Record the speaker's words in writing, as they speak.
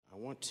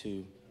want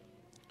to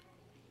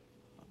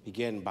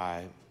begin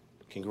by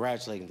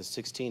congratulating the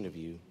 16 of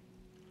you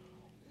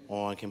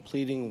on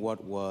completing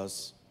what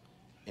was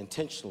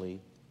intentionally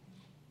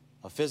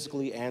a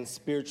physically and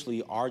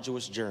spiritually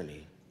arduous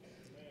journey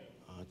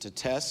to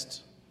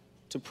test,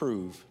 to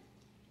prove,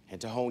 and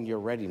to hone your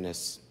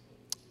readiness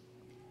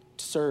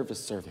to serve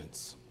as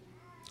servants.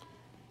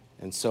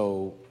 And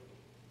so,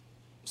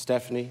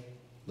 Stephanie,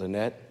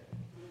 Lynette,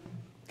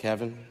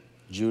 Kevin,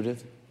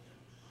 Judith,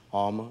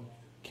 Alma,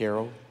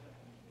 Carol,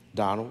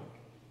 Donald,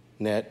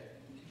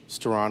 Nett,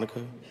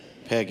 Steronica,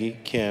 Peggy,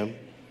 Kim,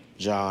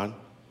 John,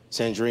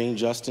 Sandrine,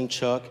 Justin,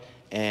 Chuck,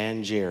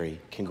 and Jerry.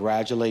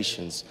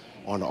 Congratulations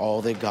on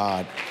all that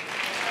God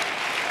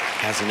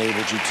has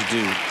enabled you to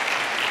do.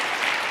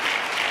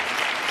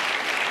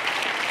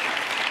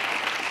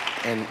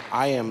 And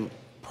I am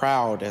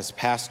proud as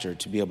pastor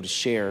to be able to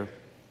share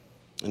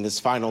in this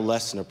final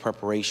lesson of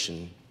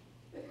preparation,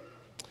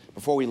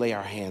 before we lay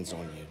our hands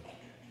on you,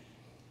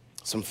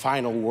 some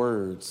final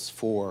words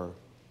for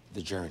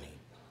the journey.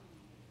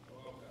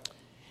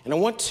 And I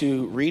want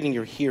to read in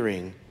your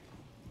hearing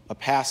a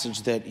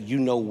passage that you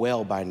know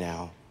well by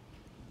now.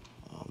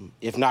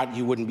 If not,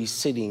 you wouldn't be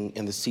sitting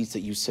in the seats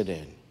that you sit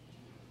in.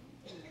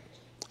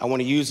 I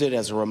want to use it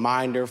as a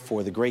reminder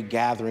for the great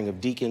gathering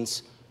of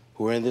deacons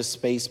who are in this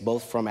space,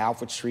 both from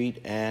Alfred Street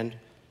and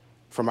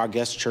from our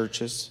guest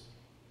churches.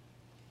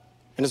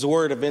 And as a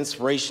word of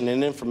inspiration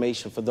and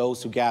information for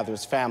those who gather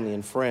as family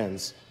and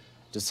friends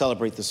to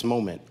celebrate this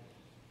moment.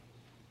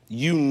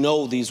 You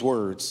know these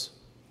words,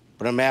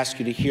 but I'm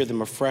asking you to hear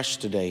them afresh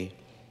today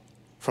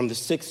from the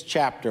 6th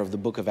chapter of the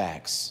book of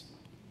Acts.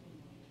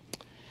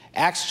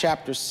 Acts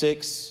chapter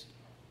 6,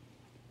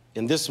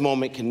 in this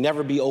moment, can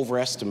never be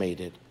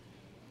overestimated,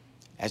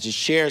 as it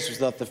shares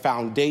with us the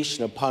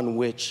foundation upon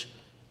which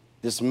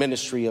this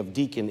ministry of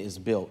deacon is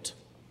built.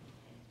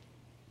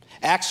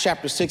 Acts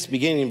chapter 6,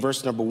 beginning in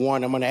verse number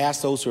 1, I'm going to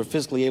ask those who are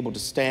physically able to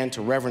stand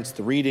to reverence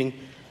the reading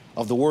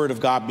of the Word of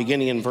God,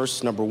 beginning in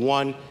verse number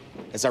 1,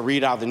 as I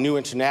read out the New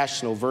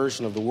International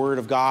Version of the Word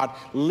of God.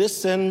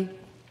 Listen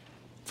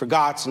for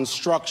God's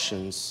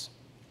instructions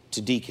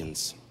to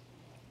deacons.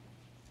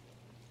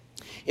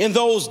 In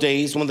those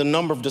days, when the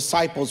number of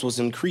disciples was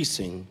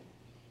increasing,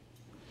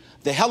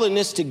 the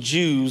Hellenistic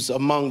Jews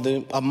among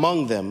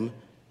them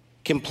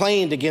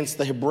complained against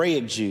the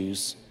Hebraic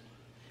Jews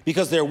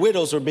because their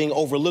widows were being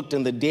overlooked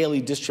in the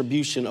daily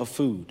distribution of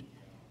food.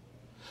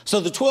 So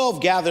the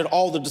 12 gathered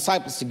all the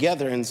disciples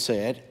together and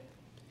said,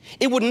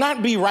 "It would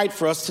not be right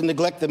for us to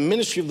neglect the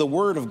ministry of the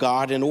word of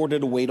God in order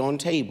to wait on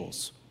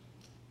tables.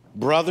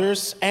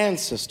 Brothers and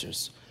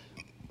sisters,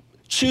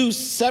 choose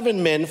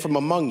 7 men from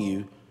among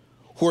you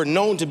who are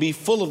known to be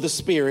full of the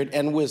Spirit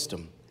and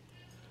wisdom.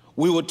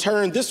 We will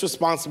turn this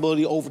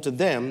responsibility over to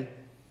them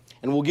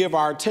and will give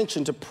our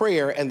attention to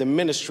prayer and the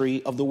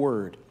ministry of the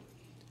word."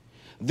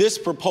 This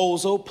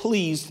proposal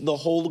pleased the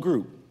whole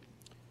group.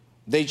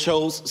 They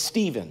chose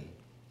Stephen,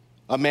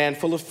 a man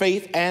full of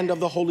faith and of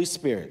the Holy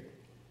Spirit.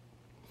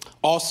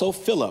 Also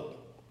Philip,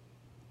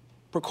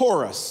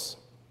 Prochorus,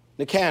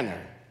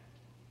 Nicanor,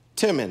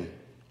 Timon,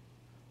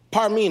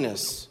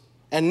 Parmenas,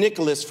 and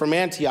Nicholas from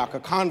Antioch, a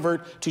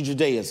convert to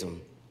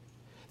Judaism.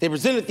 They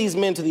presented these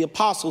men to the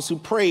apostles, who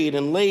prayed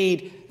and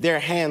laid their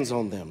hands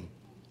on them.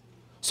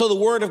 So the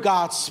word of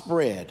God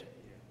spread.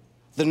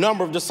 The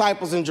number of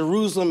disciples in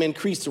Jerusalem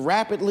increased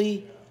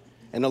rapidly,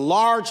 and a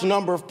large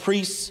number of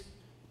priests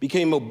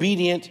became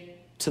obedient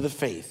to the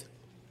faith.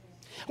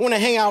 I want to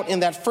hang out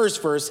in that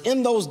first verse.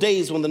 In those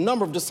days, when the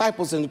number of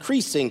disciples was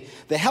increasing,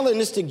 the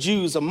Hellenistic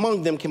Jews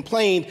among them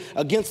complained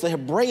against the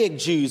Hebraic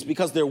Jews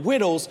because their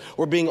widows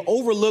were being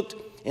overlooked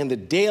in the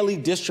daily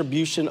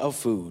distribution of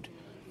food.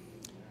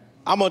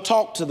 I'm going to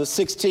talk to the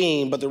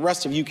 16, but the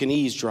rest of you can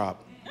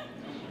eavesdrop.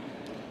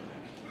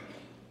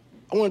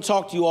 I want to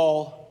talk to you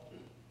all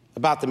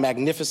about the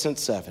Magnificent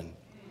Seven.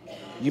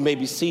 You may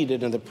be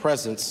seated in the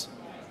presence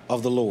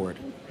of the Lord.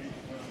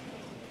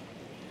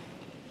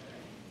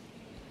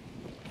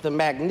 The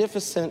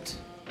Magnificent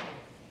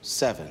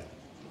Seven.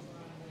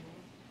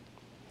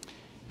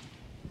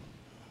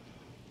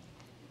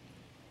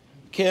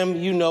 Kim,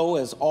 you know,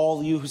 as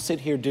all you who sit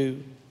here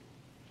do,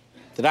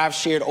 that I've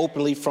shared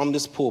openly from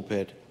this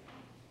pulpit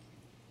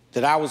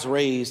that I was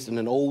raised in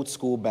an old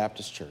school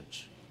Baptist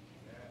church.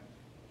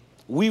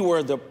 We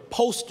were the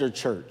poster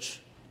church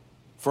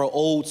for an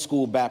old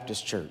school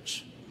Baptist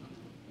church.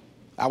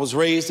 I was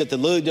raised at the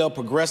Lilydale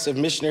Progressive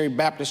Missionary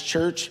Baptist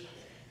Church,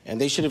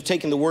 and they should have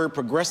taken the word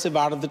progressive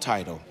out of the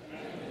title.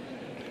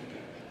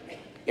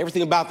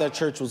 Everything about that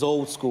church was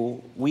old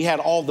school. We had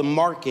all the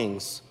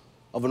markings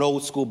of an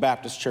old school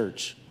Baptist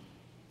church.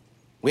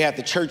 We had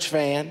the church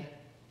fan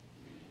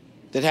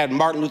that had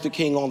Martin Luther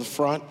King on the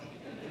front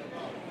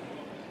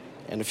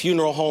and a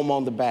funeral home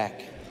on the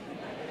back.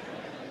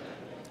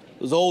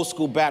 It was old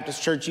school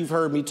Baptist church. You've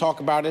heard me talk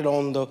about it.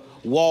 On the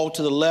wall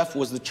to the left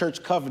was the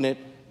church covenant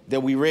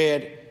that we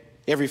read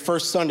every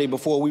first Sunday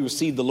before we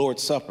received the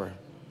Lord's Supper.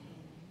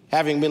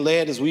 Having been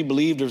led, as we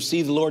believe, to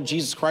receive the Lord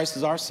Jesus Christ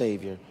as our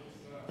Savior.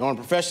 And on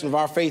the profession of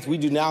our faith, we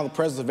do now in the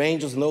presence of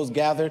angels and those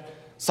gathered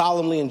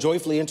solemnly and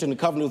joyfully enter into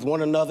covenant with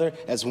one another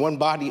as one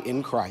body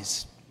in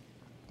Christ.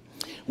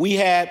 We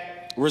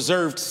had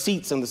reserved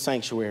seats in the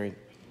sanctuary.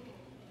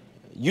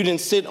 You didn't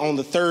sit on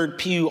the third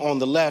pew on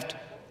the left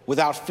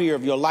without fear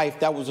of your life.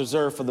 That was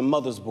reserved for the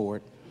mother's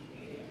board.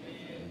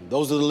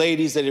 Those are the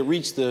ladies that had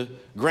reached the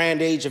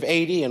grand age of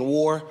 80 and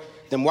wore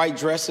them white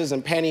dresses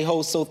and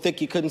pantyhose so thick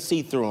you couldn't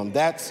see through them.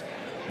 That's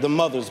the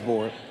mother's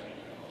board.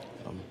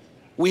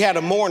 We had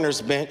a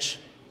mourner's bench.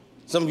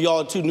 Some of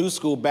y'all are too new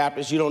school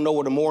Baptists. You don't know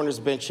what a mourner's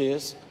bench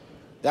is.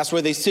 That's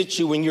where they sit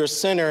you when you're a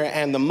sinner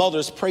and the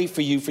mothers pray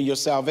for you for your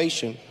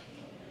salvation.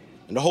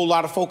 And a whole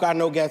lot of folk I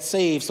know got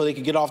saved so they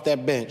could get off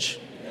that bench.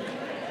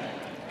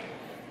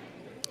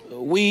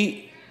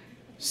 We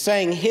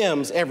sang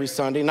hymns every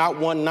Sunday, not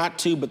one, not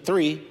two, but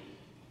three.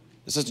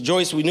 Sister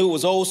Joyce, we knew it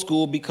was old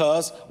school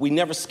because we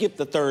never skipped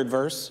the third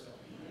verse.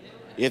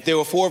 If there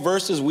were 4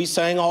 verses, we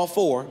sang all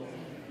 4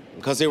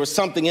 because there was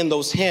something in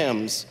those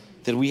hymns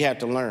that we had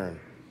to learn.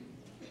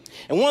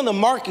 And one of the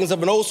markings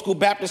of an old school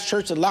Baptist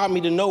church that allowed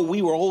me to know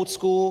we were old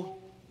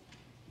school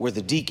were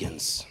the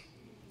deacons.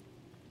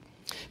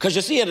 Because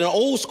you see, at an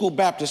old school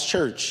Baptist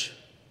church,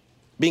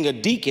 being a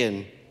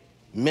deacon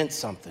meant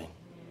something.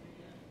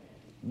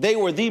 They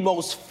were the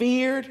most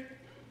feared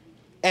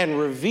and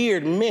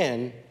revered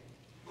men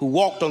who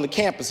walked on the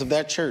campus of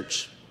that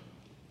church.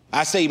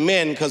 I say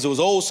men because it was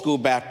old school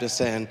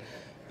Baptists and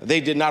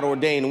they did not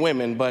ordain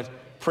women, but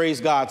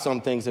praise God, some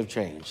things have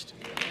changed.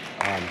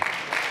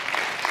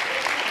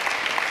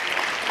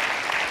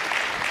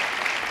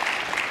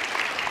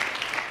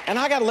 And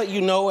I got to let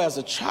you know, as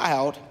a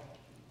child,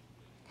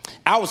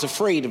 I was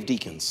afraid of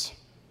deacons.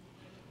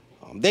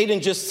 They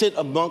didn't just sit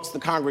amongst the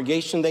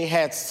congregation. They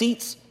had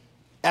seats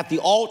at the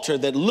altar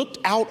that looked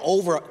out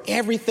over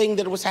everything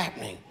that was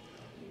happening.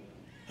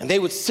 And they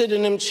would sit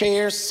in them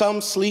chairs,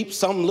 some sleep,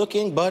 some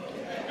looking, but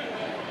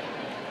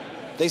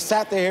they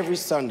sat there every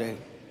Sunday.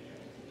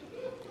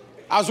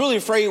 I was really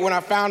afraid when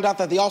I found out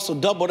that they also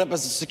doubled up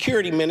as a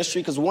security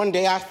ministry, because one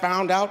day I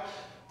found out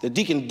that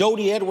Deacon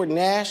Dodie Edward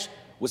Nash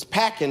was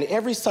packing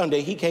every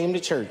Sunday he came to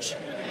church.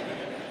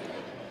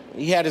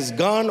 He had his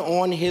gun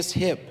on his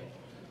hip.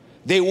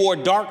 They wore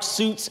dark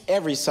suits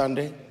every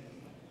Sunday.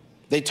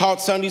 They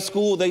taught Sunday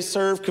school. They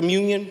served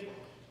communion.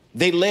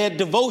 They led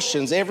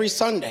devotions every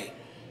Sunday.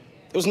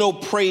 There was no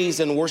praise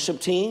and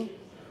worship team.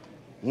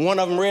 One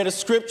of them read a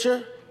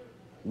scripture,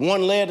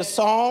 one led a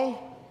song,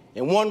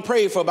 and one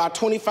prayed for about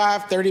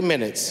 25, 30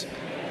 minutes.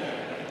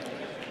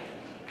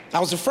 I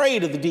was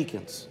afraid of the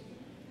deacons.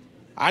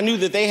 I knew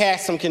that they had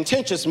some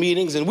contentious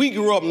meetings, and we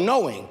grew up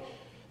knowing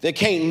that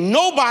can't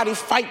nobody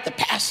fight the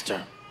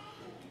pastor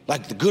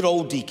like the good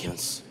old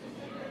deacons.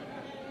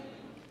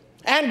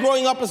 And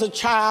growing up as a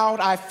child,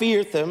 I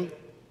feared them.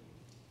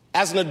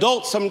 As an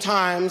adult,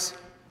 sometimes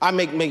I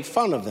make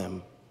fun of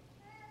them.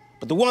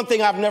 But the one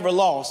thing I've never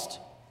lost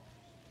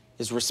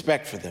is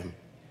respect for them.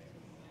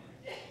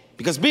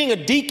 Because being a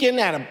deacon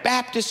at a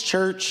Baptist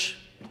church,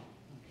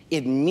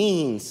 it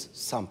means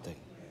something.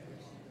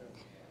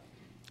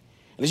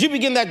 And as you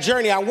begin that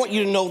journey, I want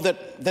you to know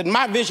that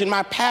my vision,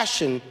 my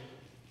passion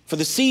for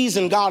the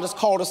season God has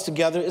called us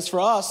together is for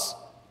us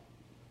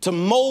to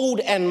mold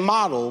and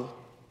model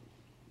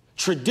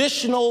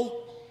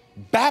traditional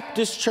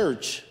Baptist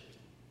church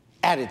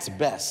at its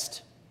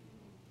best.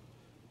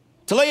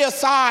 To lay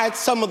aside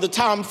some of the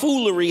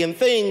tomfoolery and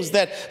things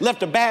that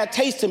left a bad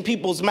taste in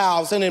people's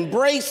mouths and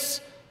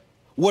embrace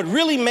what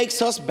really makes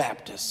us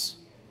Baptists.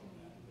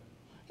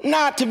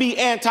 Not to be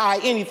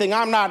anti-anything.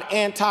 I'm not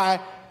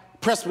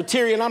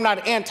anti-Presbyterian. I'm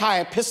not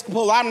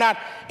anti-Episcopal. I'm not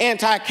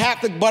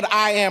anti-Catholic, but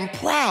I am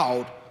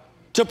proud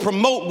to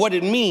promote what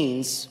it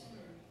means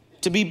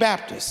to be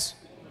Baptist.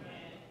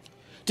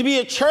 To be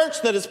a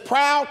church that is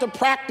proud to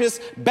practice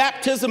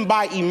baptism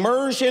by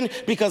immersion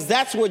because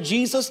that's what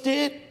Jesus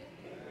did.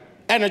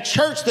 And a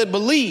church that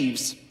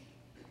believes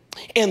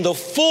in the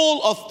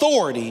full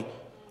authority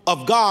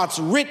of God's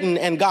written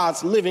and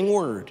God's living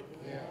word.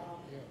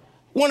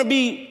 Want to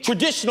be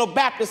traditional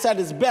Baptist at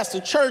its best, a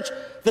church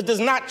that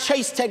does not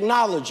chase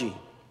technology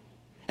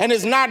and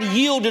has not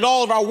yielded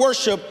all of our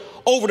worship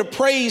over to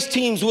praise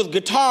teams with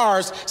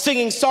guitars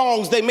singing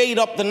songs they made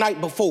up the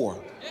night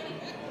before.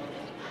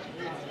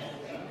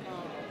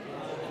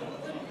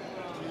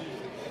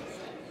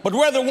 But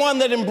rather one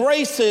that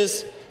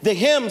embraces the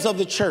hymns of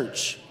the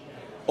church.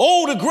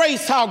 Oh, the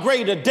grace, how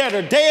great a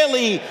debtor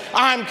daily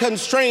I'm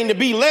constrained to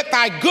be. Let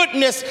thy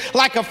goodness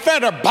like a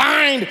fetter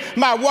bind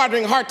my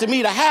wandering heart to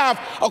me. To have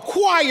a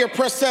choir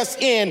process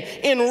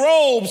in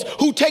robes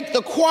who take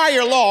the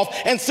choir loft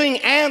and sing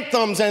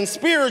anthems and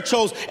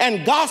spirituals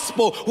and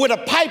gospel with a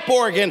pipe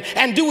organ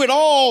and do it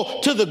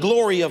all to the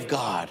glory of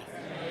God.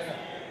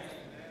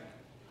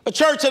 A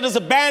church that has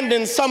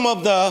abandoned some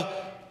of the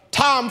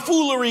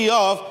tomfoolery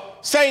of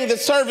saying that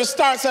service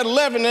starts at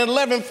 11 and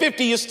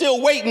 11:50, you're still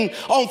waiting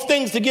on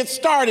things to get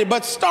started,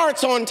 but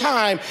starts on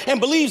time and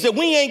believes that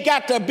we ain't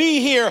got to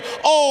be here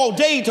all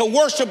day to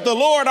worship the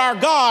Lord our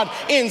God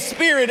in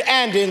spirit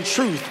and in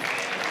truth.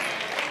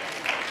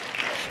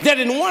 That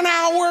in 1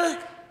 hour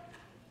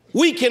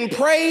we can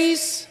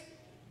praise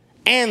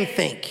and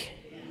think.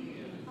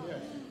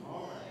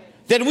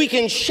 That we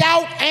can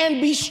shout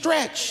and be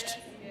stretched.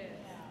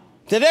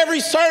 That every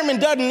sermon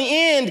doesn't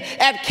end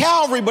at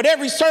Calvary, but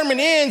every sermon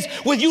ends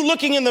with you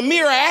looking in the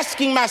mirror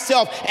asking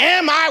myself,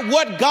 am I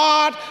what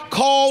God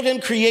called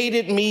and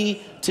created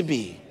me to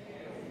be?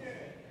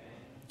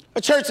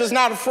 A church that's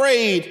not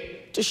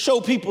afraid to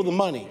show people the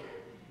money,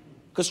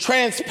 because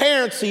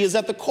transparency is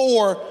at the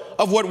core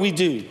of what we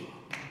do.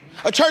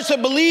 A church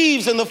that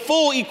believes in the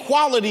full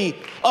equality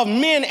of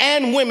men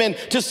and women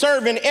to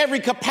serve in every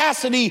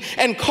capacity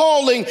and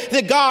calling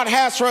that God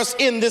has for us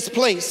in this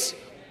place.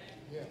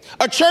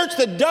 A church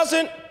that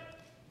doesn't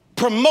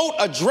promote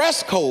a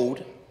dress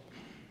code,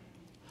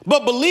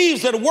 but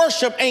believes that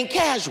worship ain't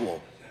casual.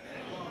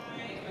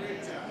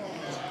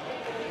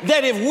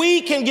 That if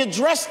we can get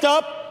dressed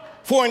up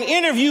for an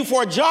interview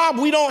for a job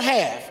we don't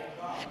have,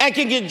 and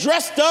can get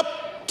dressed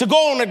up to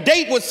go on a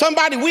date with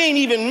somebody we ain't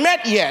even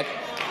met yet,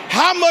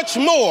 how much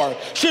more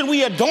should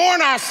we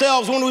adorn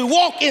ourselves when we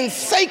walk in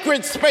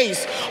sacred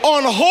space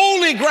on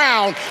holy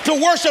ground to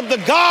worship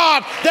the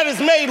God that has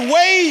made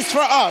ways for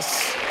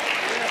us?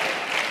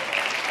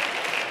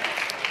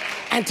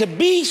 And to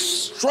be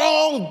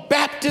strong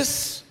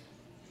Baptists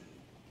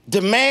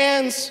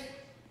demands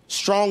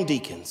strong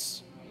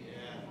deacons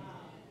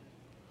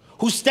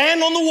who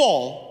stand on the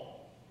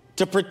wall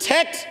to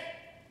protect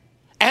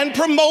and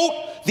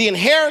promote the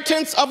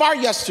inheritance of our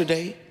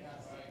yesterday,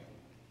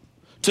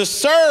 to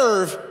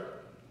serve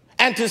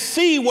and to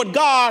see what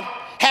God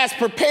has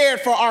prepared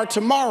for our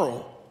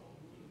tomorrow,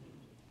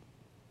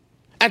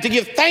 and to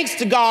give thanks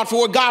to God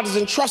for what God has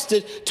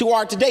entrusted to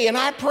our today. And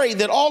I pray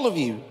that all of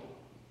you,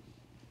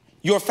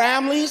 your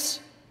families,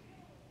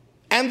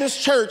 and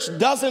this church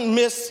doesn't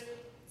miss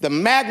the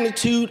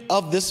magnitude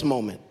of this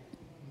moment.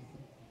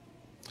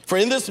 For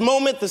in this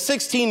moment, the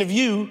 16 of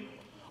you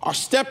are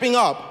stepping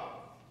up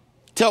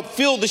to help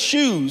fill the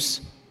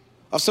shoes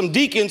of some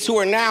deacons who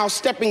are now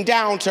stepping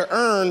down to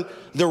earn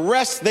the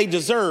rest they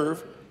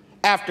deserve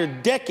after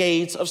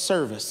decades of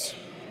service.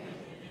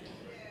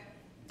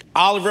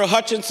 Oliver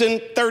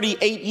Hutchinson,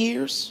 38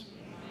 years.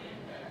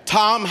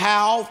 Tom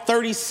Howell,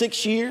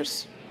 36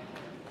 years.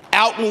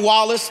 Alton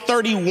Wallace,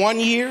 31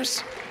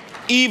 years.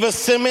 Eva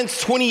Simmons,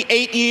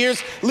 28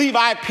 years.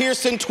 Levi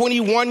Pearson,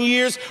 21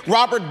 years.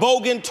 Robert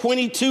Bogan,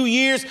 22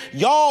 years.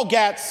 Y'all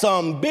got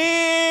some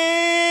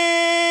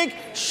big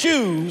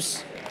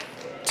shoes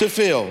to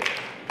fill.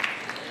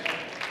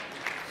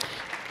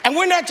 And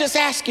we're not just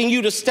asking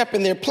you to step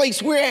in their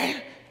place.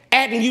 We're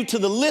adding you to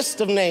the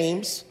list of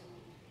names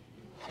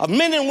of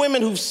men and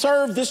women who've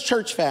served this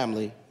church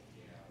family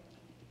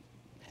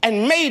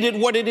and made it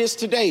what it is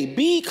today.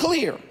 Be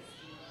clear.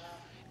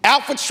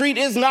 Alfred Street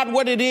is not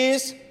what it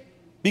is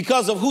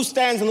because of who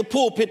stands in the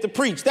pulpit to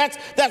preach.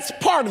 That's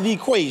part of the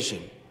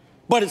equation,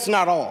 but it's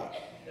not all.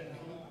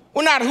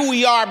 We're not who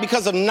we are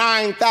because of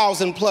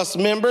 9,000 plus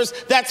members.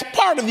 That's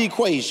part of the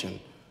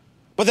equation,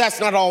 but that's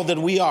not all that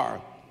we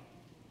are.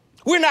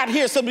 We're not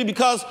here simply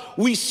because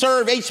we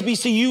serve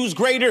HBCUs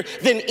greater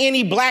than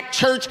any black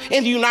church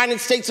in the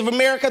United States of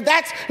America.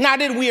 That's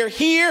not it. We are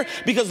here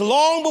because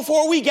long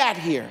before we got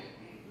here,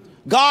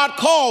 God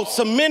called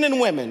some men and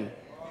women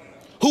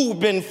who've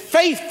been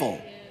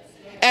faithful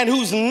and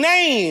whose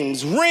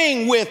names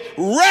ring with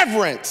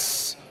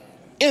reverence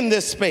in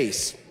this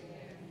space.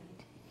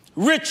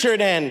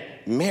 Richard and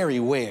Mary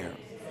Ware.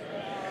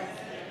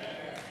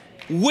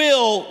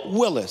 Will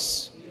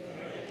Willis.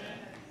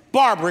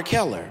 Barbara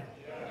Keller.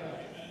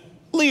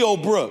 Leo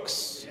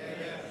Brooks.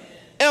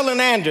 Ellen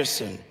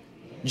Anderson.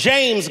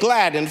 James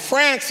Gladden.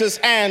 Francis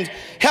and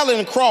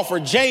Helen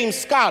Crawford. James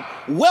Scott.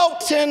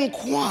 Welton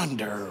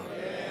Quander.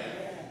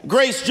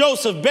 Grace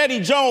Joseph, Betty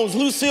Jones,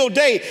 Lucille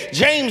Day,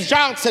 James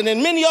Johnson,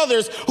 and many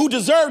others who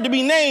deserve to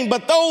be named,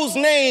 but those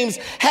names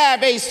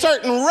have a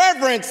certain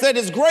reverence that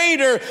is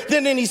greater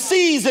than any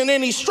season,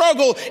 any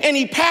struggle,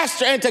 any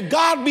pastor, and to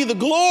God be the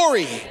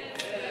glory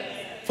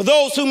for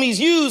those whom he's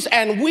used,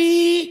 and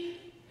we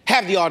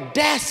have the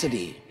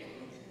audacity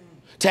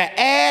to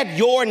add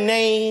your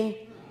name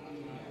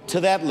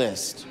to that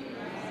list.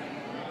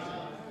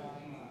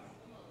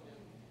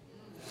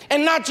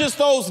 And not just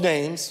those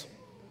names,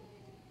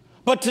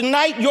 but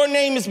tonight, your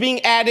name is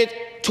being added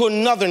to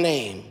another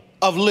name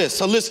of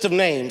lists, a list of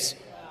names.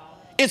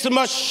 It's a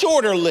much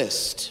shorter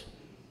list.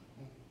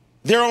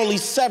 There are only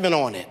 7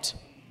 on it.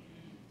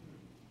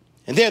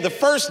 And they're the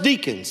first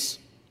deacons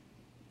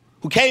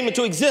who came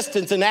into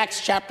existence in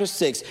Acts chapter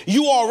 6.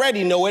 You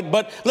already know it,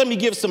 but let me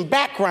give some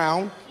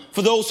background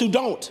for those who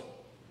don't.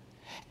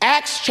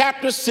 Acts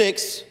chapter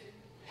 6,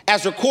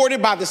 as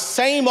recorded by the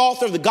same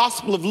author of the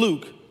Gospel of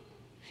Luke,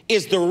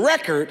 is the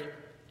record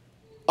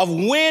of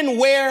when,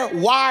 where,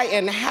 why,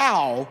 and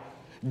how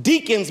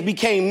deacons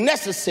became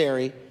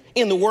necessary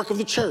in the work of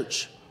the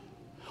church.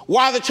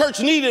 Why the church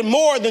needed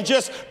more than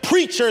just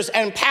preachers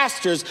and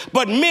pastors,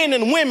 but men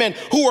and women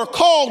who were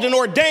called and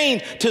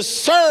ordained to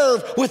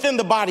serve within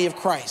the body of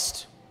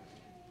Christ.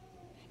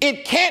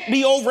 It can't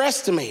be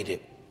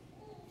overestimated.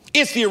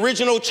 It's the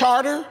original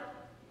charter.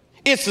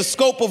 It's the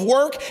scope of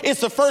work.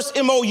 It's the first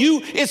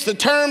MOU. It's the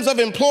terms of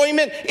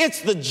employment.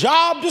 It's the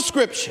job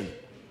description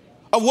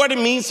of what it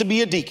means to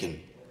be a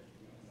deacon.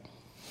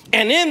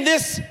 And in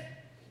this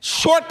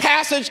short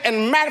passage,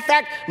 and matter of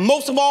fact,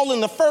 most of all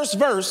in the first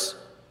verse,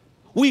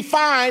 we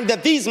find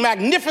that these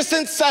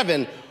magnificent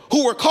 7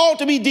 who were called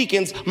to be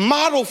deacons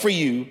model for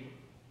you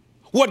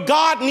what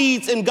God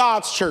needs in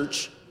God's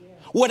church,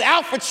 what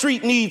Alfred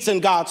Street needs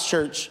in God's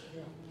church,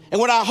 and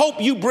what I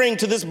hope you bring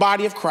to this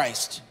body of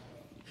Christ.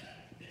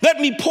 Let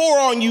me pour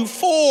on you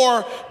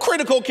 4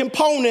 critical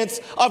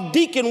components of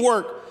deacon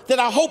work that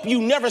I hope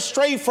you never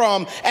stray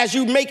from as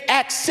you make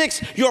Acts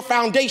 6 your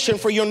foundation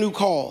for your new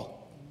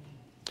call.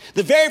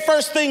 The very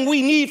first thing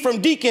we need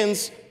from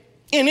deacons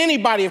in any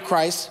body of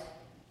Christ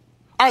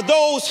are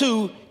those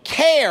who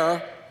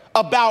care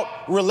about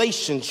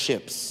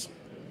relationships.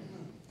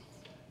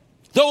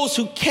 Those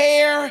who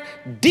care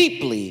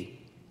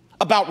deeply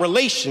about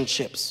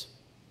relationships.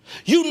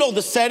 You know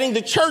the setting.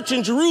 The church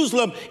in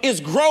Jerusalem is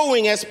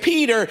growing as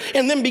Peter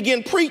and them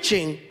begin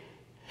preaching.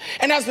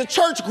 And as the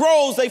church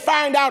grows, they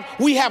find out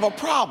we have a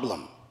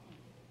problem.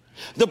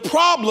 The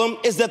problem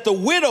is that the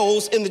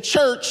widows in the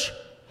church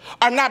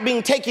are not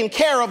being taken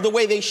care of the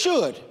way they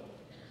should.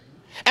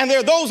 And there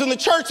are those in the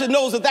church that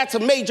knows that that's a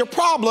major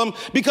problem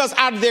because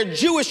out of their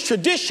Jewish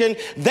tradition,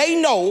 they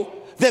know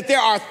that there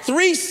are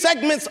 3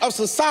 segments of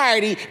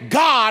society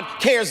God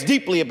cares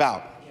deeply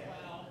about.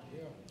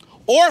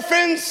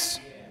 Orphans,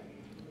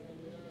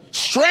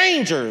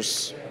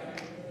 strangers,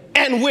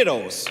 and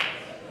widows.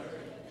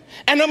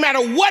 And no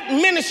matter what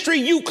ministry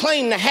you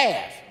claim to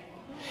have,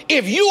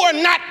 if you are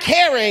not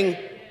caring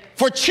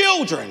for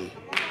children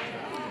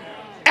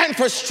and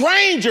for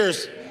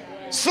strangers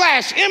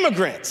 /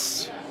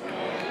 immigrants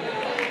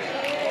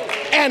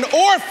and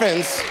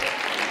orphans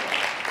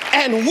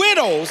and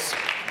widows,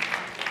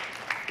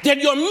 then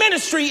your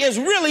ministry is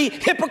really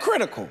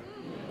hypocritical.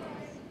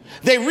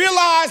 They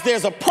realize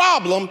there's a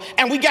problem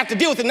and we got to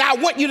deal with it. Now I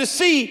want you to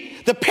see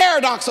the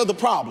paradox of the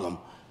problem.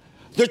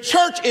 The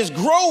church is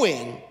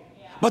growing,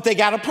 but they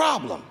got a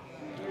problem.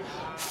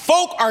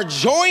 Folk are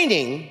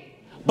joining,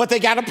 but they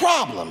got a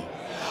problem.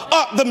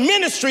 The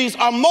ministries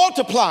are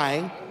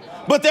multiplying,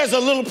 but there's a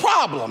little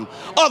problem.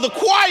 The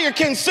choir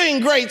can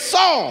sing great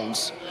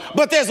songs,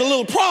 but there's a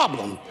little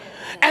problem.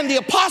 And the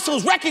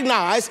apostles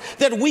recognize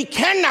that we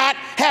cannot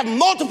have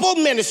multiple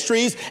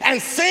ministries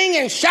and sing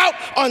and shout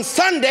on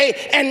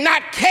Sunday and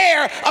not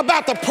care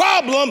about the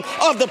problem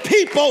of the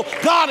people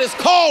God has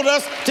called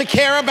us to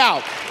care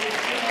about.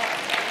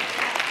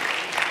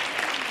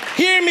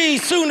 Hear me,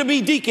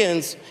 soon-to-be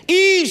deacons,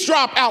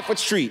 eavesdrop Alfred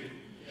Street.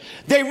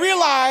 They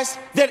realize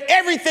that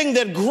everything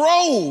that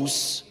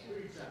grows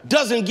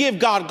doesn't give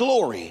God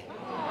glory.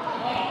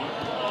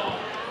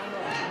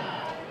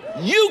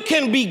 You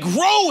can be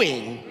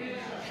growing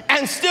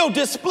and still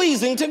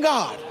displeasing to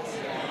God.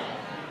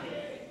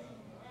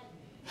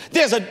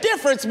 There's a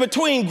difference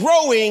between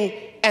growing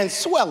and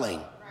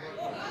swelling.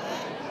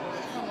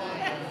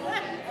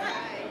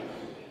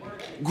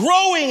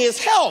 Growing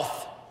is health.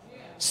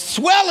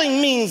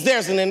 Swelling means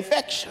there's an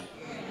infection.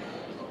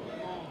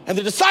 And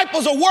the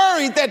disciples are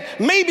worried that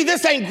maybe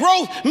this ain't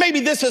growth,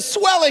 maybe this is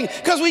swelling,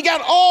 because we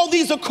got all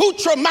these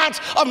accoutrements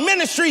of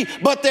ministry,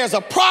 but there's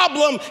a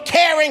problem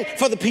caring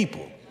for the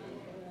people.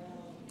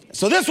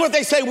 So this is what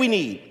they say we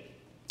need.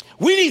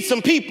 We need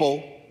some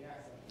people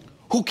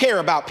who care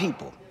about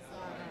people.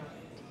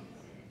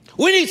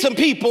 We need some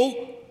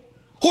people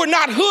who are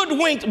not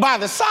hoodwinked by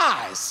the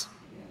size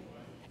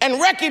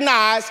and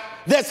recognize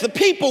that's the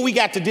people we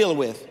got to deal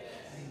with.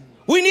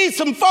 We need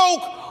some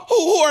folk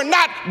who are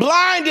not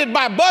blinded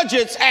by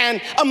budgets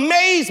and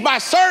amazed by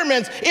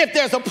sermons if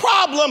there's a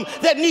problem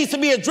that needs to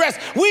be addressed.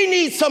 We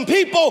need some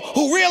people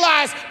who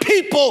realize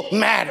people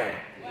matter.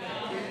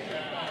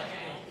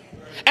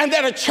 And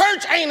that a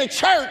church ain't a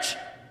church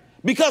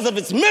because of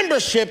its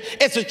membership,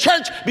 it's a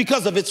church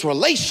because of its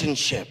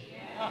relationship.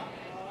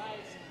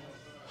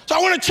 So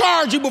I want to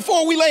charge you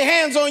before we lay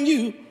hands on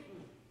you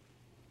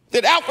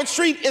that Alfred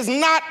Street is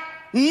not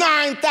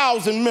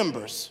 9,000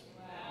 members.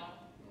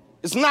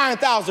 It's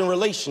 9,000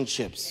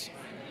 relationships.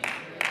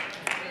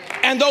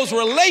 And those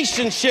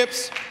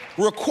relationships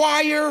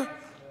require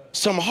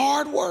some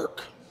hard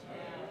work.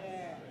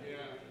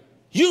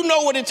 You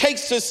know what it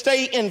takes to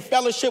stay in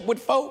fellowship with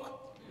folk?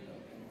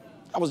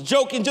 I was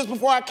joking just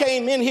before I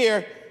came in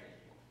here.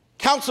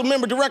 Council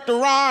member Director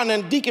Ron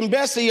and Deacon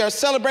Bessie are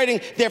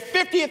celebrating their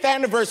 50th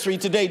anniversary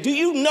today. Do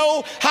you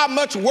know how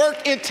much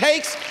work it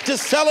takes to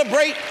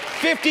celebrate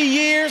 50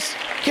 years?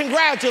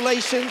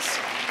 Congratulations.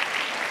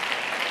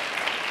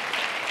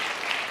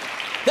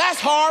 That's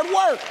hard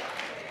work.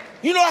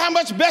 You know how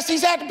much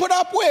Bessie's had to put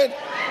up with?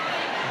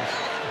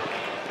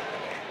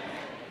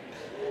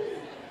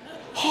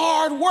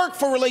 Hard work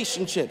for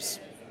relationships.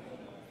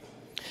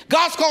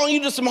 God's calling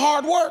you to some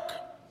hard work.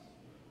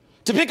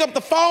 To pick up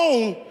the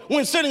phone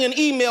when sending an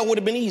email would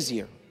have been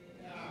easier.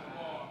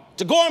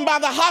 To going by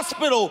the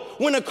hospital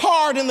when a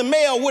card in the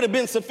mail would have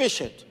been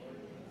sufficient.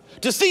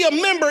 To see a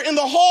member in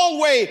the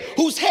hallway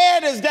whose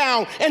head is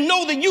down and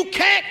know that you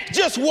can't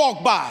just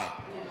walk by.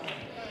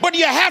 But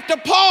you have to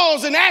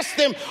pause and ask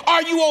them,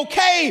 are you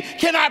okay?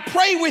 Can I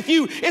pray with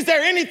you? Is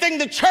there anything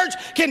the church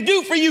can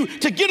do for you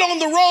to get on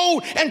the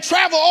road and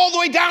travel all the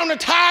way down to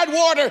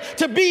Tidewater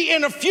to be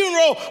in a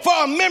funeral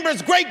for a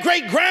member's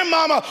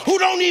great-great-grandmama who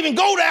don't even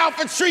go to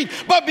Alfred Street,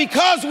 but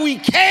because we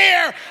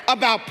care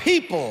about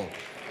people.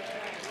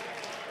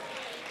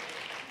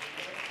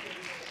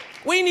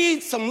 We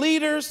need some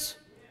leaders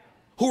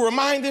who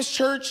remind this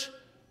church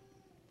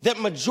that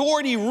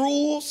majority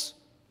rules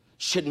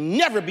should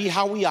never be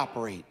how we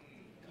operate.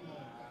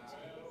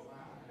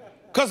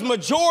 Because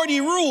majority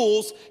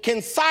rules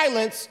can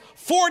silence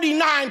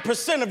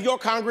 49% of your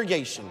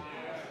congregation.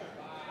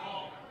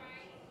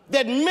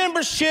 That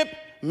membership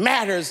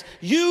matters.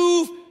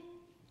 You've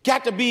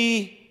got to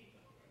be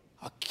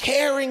a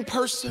caring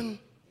person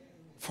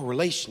for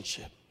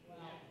relationship.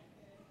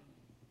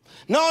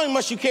 Not only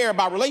must you care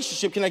about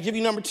relationship, can I give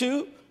you number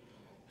two?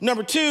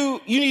 Number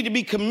two, you need to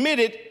be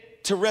committed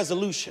to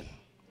resolution.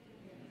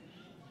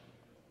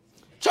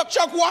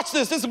 Chuck, watch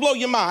this. This will blow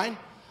your mind.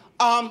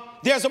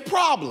 There's a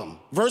problem.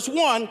 Verse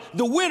 1,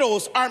 the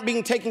widows aren't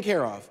being taken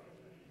care of.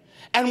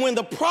 And when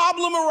the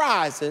problem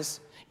arises,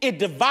 it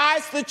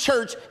divides the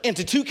church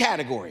into two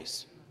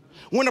categories.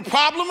 When a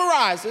problem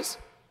arises,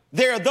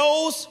 there are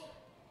those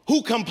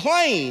who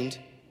complained,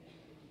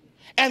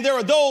 and there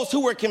are those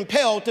who were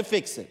compelled to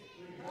fix it.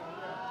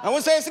 I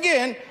want to say this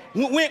again.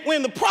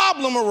 When the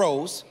problem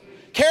arose,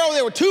 Carol,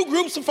 there were two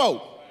groups of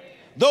folk.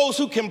 Those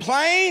who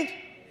complained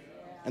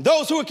and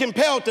those who were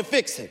compelled to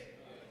fix it.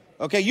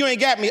 Okay, you ain't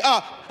got me.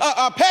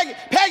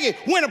 Peggy,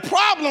 when a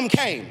problem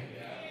came,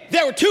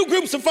 there were two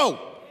groups of folk.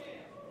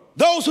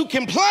 Those who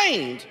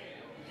complained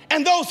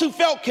and those who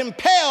felt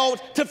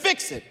compelled to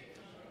fix it.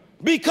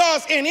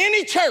 Because in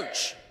any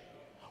church,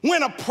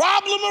 when a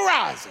problem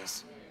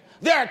arises,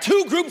 there are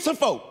two groups of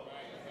folk.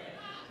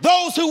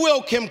 Those who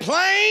will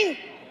complain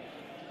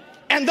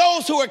and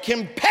those who are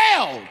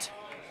compelled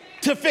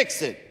to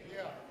fix it.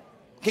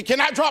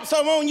 Can I drop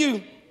something on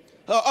you?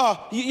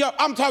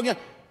 I'm talking,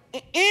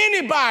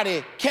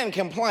 anybody can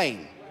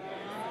complain.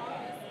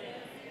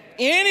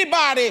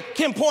 Anybody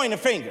can point a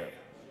finger.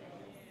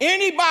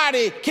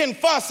 Anybody can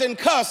fuss and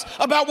cuss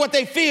about what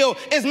they feel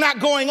is not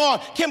going on.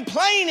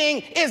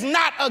 Complaining is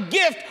not a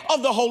gift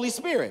of the Holy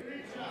Spirit.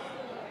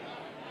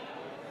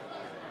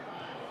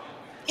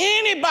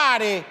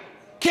 Anybody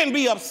can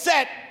be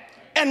upset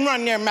and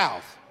run their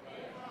mouth.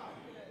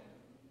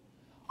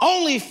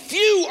 Only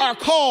few are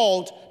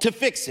called to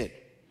fix it.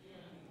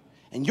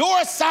 And your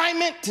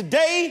assignment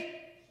today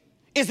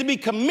is to be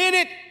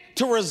committed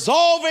to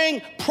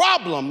resolving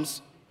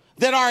problems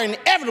that are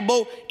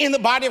inevitable in the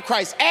body of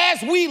Christ.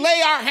 As we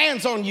lay our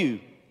hands on you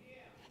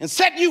and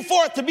set you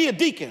forth to be a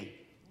deacon,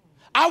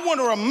 I want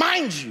to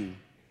remind you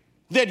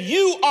that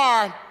you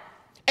are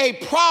a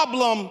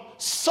problem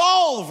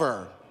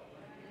solver,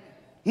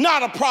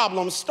 not a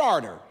problem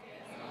starter.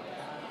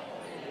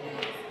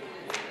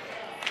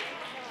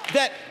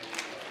 That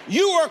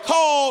you are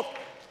called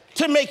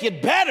to make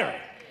it better,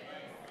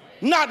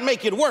 not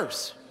make it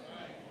worse.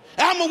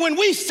 When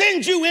we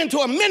send you into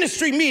a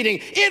ministry meeting,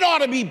 it ought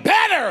to be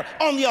better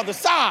on the other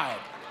side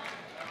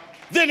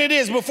than it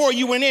is before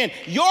you went in.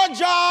 Your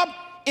job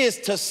is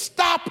to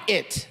stop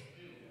it,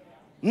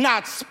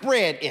 not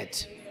spread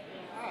it.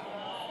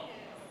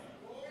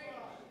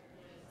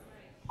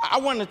 I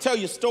want to tell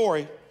you a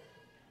story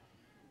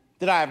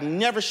that I have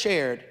never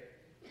shared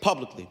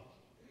publicly.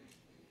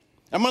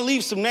 I'm going to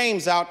leave some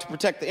names out to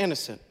protect the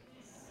innocent.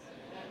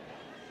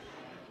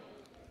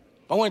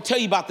 I want to tell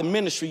you about the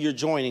ministry you're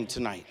joining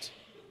tonight.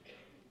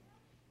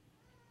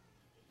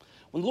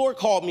 When the Lord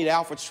called me to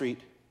Alfred Street,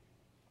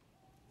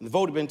 and the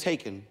vote had been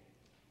taken,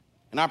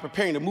 and I'm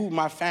preparing to move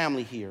my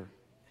family here,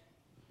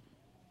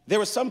 there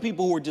were some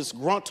people who were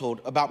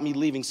disgruntled about me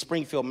leaving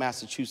Springfield,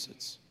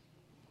 Massachusetts.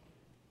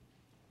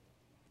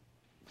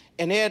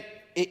 And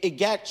it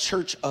got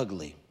church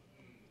ugly.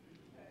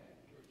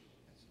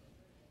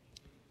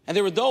 And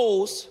there were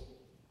those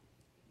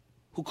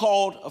who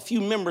called a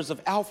few members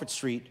of Alfred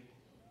Street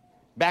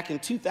back in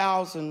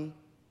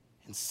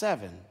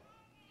 2007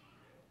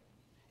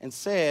 and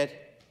said,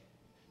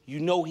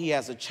 you know he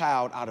has a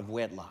child out of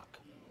wedlock.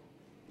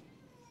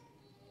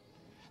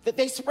 That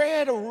they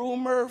spread a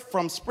rumor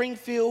from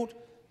Springfield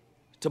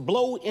to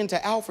blow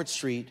into Alfred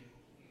Street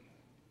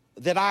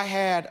that I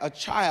had a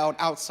child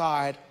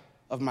outside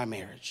of my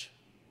marriage.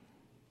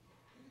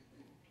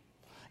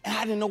 And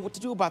I didn't know what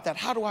to do about that.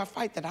 How do I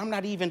fight that? I'm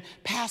not even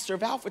pastor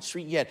of Alfred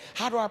Street yet.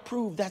 How do I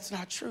prove that's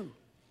not true?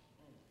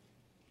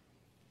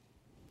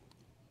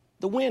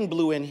 The wind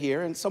blew in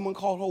here and someone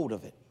caught hold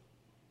of it.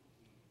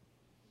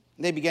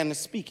 They began to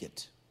speak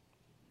it.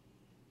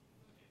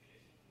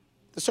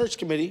 The search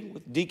committee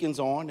with deacons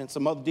on and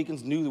some other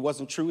deacons knew it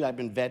wasn't true. I'd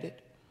been vetted.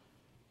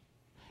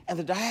 And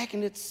the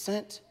diaconate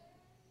sent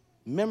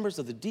members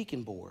of the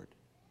deacon board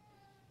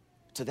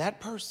to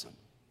that person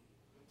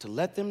to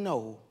let them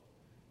know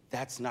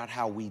that's not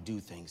how we do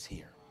things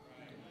here.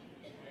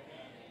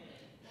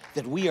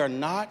 That we are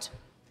not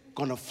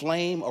going to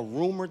flame a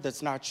rumor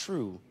that's not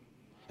true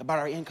about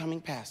our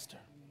incoming pastor.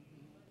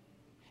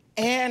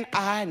 And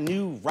I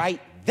knew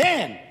right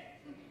then,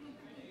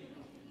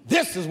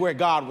 this is where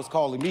God was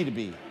calling me to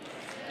be.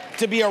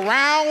 To be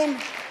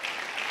around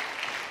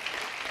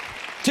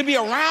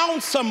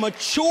some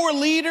mature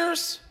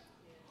leaders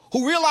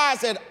who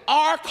realize that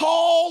our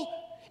call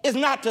is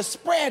not to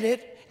spread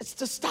it, it's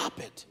to stop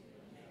it.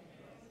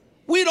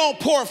 We don't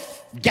pour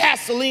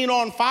gasoline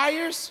on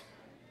fires.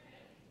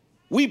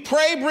 We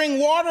pray, bring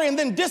water, and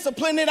then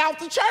discipline it out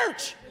the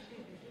church.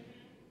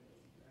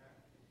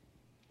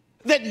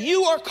 That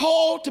you are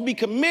called to be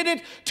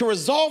committed to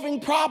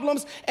resolving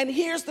problems. And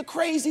here's the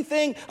crazy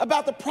thing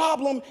about the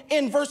problem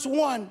in verse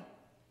 1.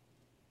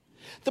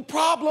 The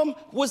problem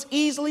was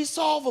easily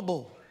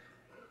solvable.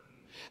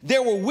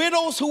 There were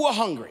widows who were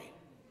hungry.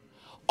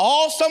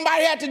 All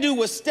somebody had to do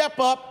was step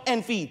up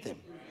and feed them.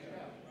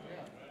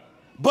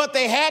 But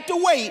they had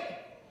to wait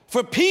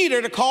for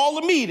Peter to call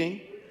a meeting,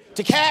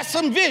 to cast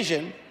some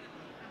vision,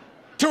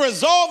 to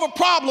resolve a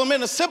problem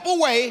in a simple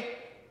way,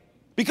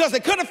 because they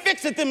could have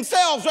fixed it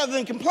themselves rather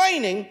than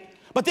complaining,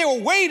 but they were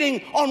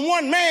waiting on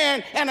one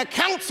man and a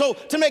council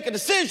to make a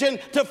decision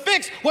to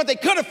fix what they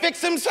could have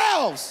fixed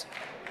themselves.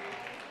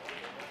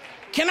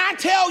 Can I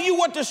tell you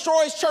what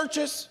destroys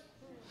churches?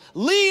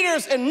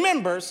 Leaders and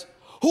members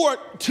who are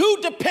too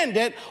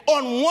dependent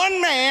on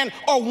one man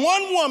or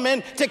one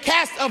woman to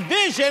cast a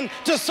vision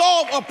to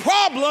solve a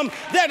problem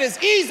that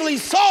is easily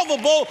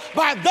solvable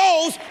by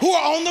those who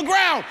are on the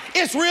ground.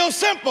 It's real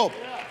simple.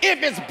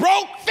 If it's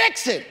broke,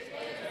 fix it.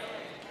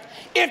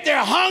 If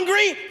they're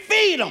hungry,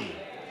 feed them.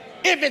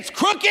 If it's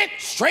crooked,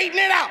 straighten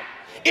it out.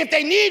 If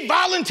they need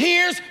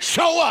volunteers,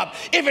 show up.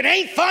 If it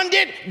ain't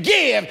funded,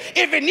 give.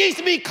 If it needs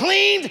to be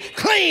cleaned,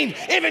 clean.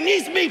 If it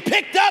needs to be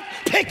picked up,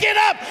 pick it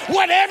up.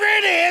 Whatever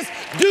it is,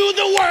 do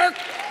the work,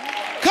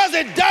 because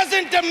it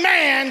doesn't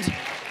demand.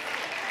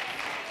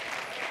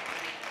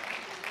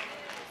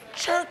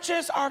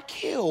 Churches are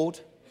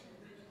killed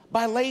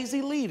by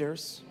lazy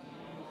leaders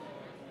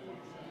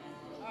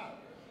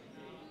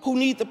who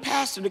need the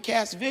pastor to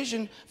cast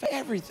vision for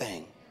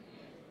everything.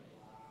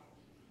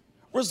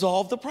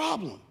 Resolve the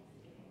problem.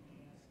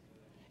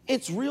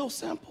 It's real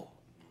simple.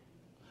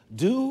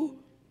 Do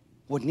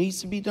what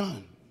needs to be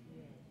done.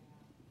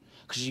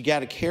 Because you got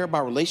to care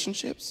about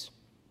relationships.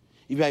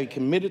 You've got to be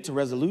committed to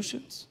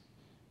resolutions.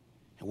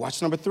 And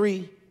watch number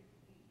 3.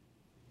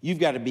 You've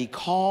got to be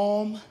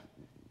calm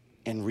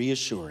and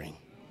reassuring.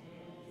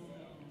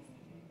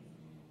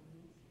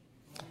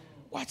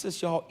 Watch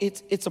this, y'all.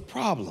 It's a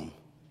problem.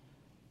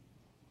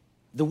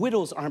 The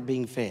widows aren't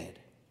being fed.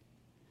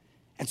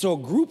 And so a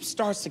group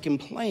starts to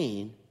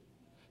complain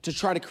to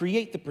try to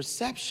create the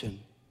perception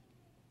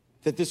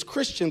that this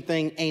Christian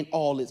thing ain't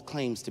all it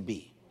claims to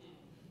be.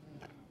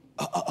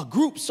 A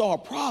group saw a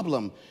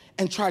problem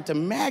and tried to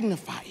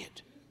magnify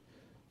it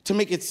to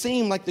make it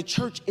seem like the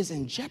church is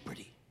in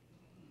jeopardy.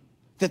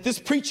 That this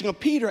preaching of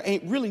Peter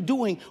ain't really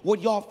doing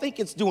what y'all think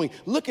it's doing.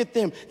 Look at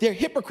them. They're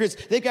hypocrites.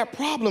 They got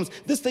problems.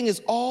 This thing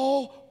is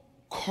all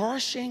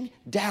crushing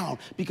down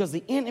because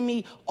the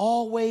enemy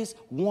always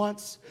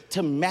wants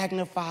to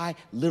magnify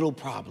little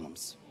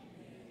problems.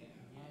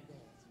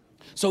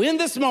 So in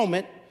this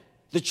moment,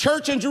 the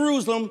church in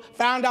Jerusalem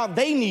found out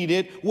they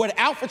needed what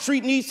Alpha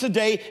Street needs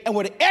today and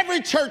what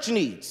every church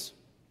needs.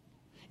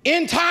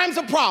 In times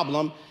of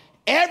problem,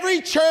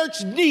 every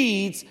church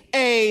needs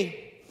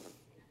a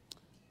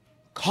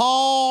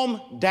calm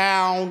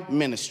down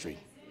ministry.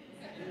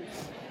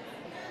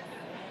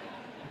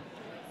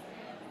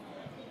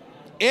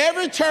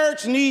 Every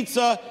church needs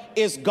a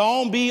it's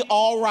gonna be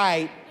all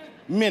right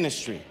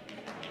ministry.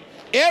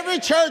 Every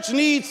church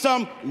needs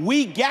some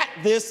we got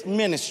this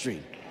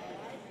ministry.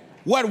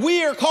 What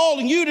we are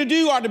calling you to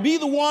do are to be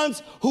the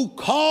ones who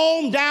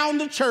calm down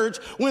the church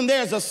when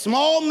there's a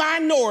small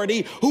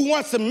minority who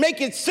wants to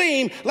make it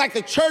seem like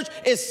the church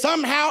is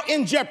somehow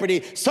in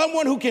jeopardy.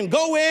 Someone who can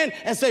go in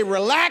and say,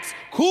 relax,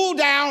 cool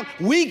down,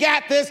 we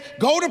got this,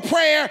 go to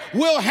prayer,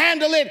 we'll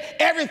handle it,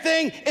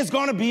 everything is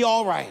gonna be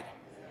all right.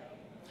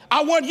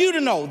 I want you to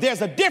know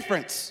there's a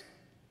difference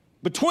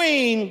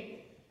between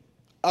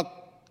a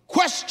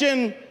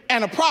question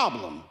and a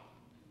problem.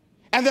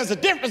 And there's a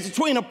difference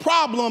between a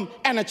problem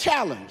and a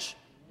challenge.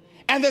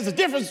 And there's a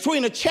difference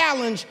between a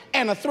challenge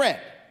and a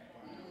threat.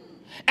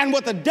 And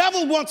what the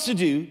devil wants to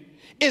do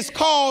is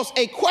cause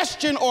a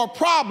question or a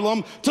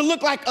problem to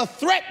look like a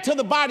threat to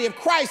the body of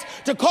Christ,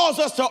 to cause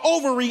us to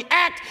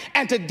overreact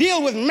and to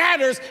deal with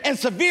matters in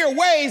severe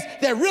ways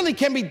that really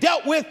can be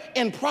dealt with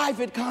in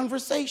private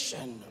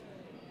conversation.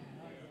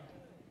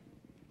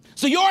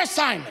 So your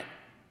assignment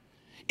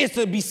is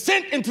to be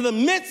sent into the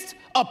midst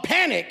of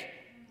panic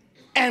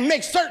and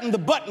make certain the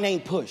button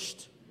ain't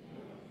pushed.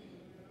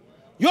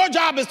 Your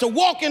job is to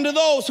walk into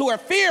those who are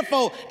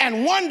fearful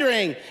and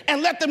wondering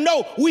and let them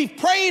know we've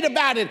prayed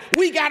about it.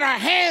 We got our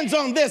hands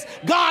on this.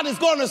 God is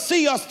going to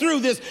see us through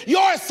this.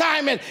 Your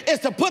assignment is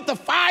to put the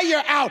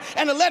fire out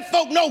and to let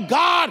folk know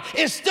God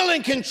is still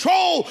in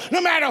control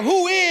no matter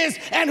who is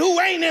and who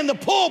ain't in the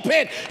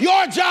pulpit.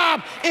 Your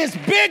job is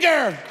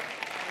bigger.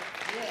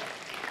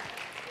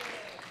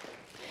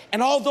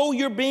 And although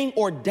you're being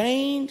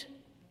ordained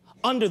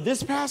under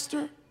this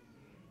pastor,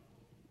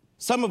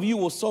 Some of you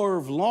will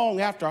serve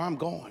long after I'm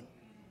gone.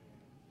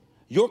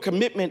 Your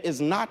commitment is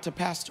not to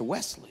Pastor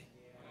Wesley.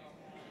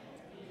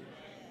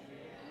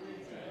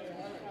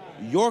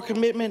 Your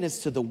commitment is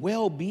to the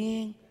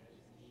well-being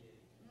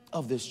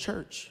of this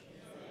church.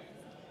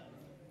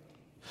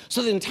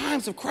 So that in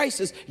times of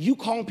crisis, you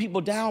calm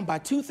people down by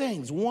two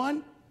things.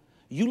 One,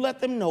 you let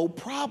them know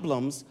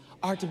problems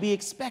are to be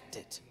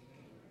expected.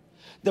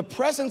 The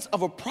presence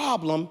of a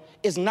problem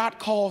is not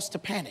cause to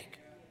panic.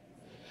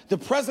 The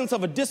presence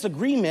of a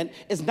disagreement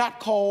is not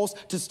cause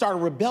to start a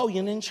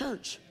rebellion in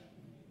church.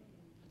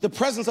 The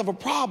presence of a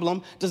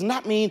problem does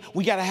not mean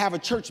we got to have a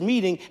church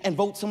meeting and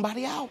vote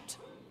somebody out.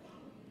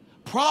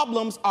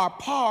 Problems are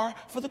par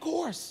for the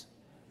course.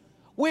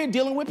 We're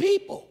dealing with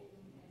people.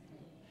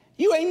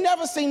 You ain't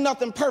never seen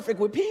nothing perfect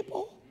with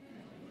people.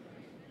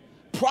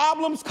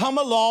 Problems come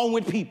along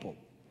with people.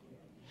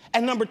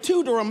 And number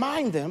two, to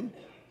remind them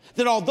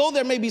that although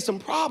there may be some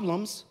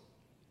problems,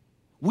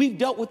 we've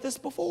dealt with this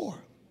before.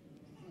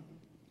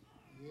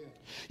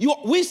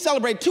 We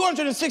celebrated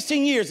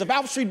 216 years of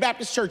Alpha Street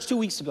Baptist Church 2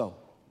 weeks ago.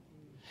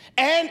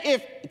 And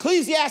if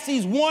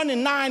Ecclesiastes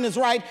 1:9 is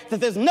right, that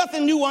there's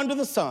nothing new under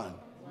the sun,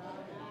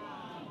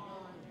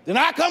 then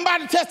I come by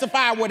to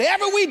testify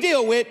whatever we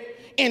deal with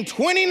in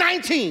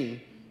 2019,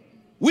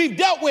 we've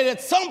dealt with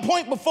at some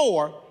point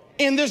before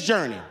in this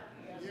journey.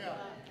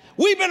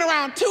 We've been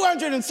around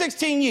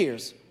 216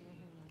 years.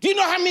 Do you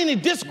know how many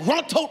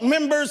disgruntled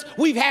members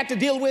we've had to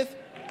deal with?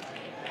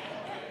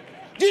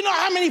 Do you know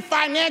how many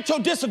financial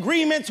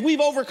disagreements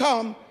we've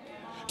overcome?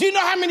 Do you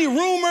know how many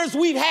rumors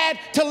we've had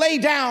to lay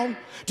down?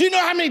 Do you know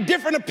how many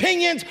different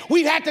opinions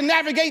we've had to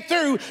navigate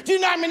through? Do you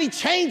know how many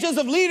changes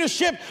of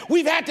leadership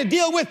we've had to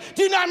deal with?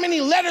 Do you know how many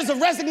letters of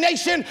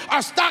resignation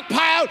are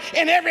stockpiled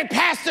in every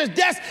pastor's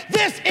desk?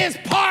 This is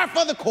par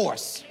for the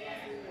course.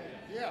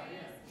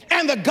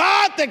 And the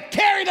God that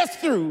carried us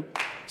through,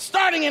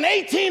 starting in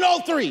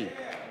 1803,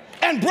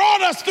 and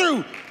brought us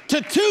through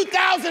to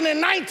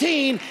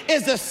 2019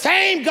 is the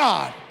same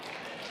God.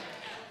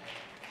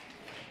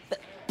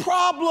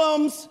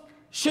 Problems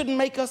shouldn't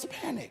make us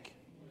panic.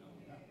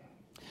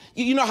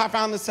 You know how I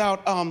found this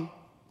out?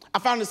 I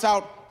found this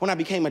out when I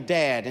became a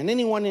dad. And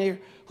anyone here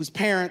whose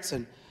parents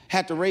and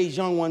had to raise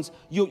young ones,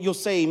 you'll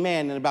say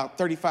amen in about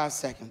 35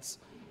 seconds.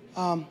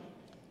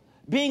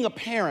 Being a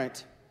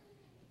parent,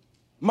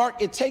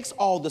 Mark, it takes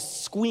all the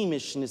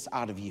squeamishness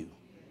out of you.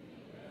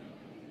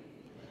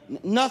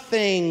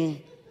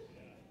 Nothing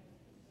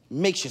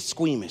makes you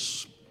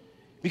squeamish.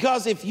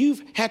 Because if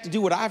you've had to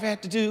do what I've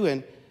had to do,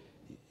 and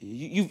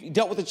you've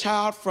dealt with a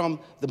child from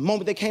the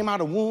moment they came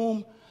out of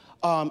womb,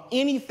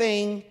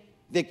 anything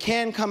that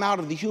can come out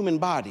of the human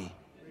body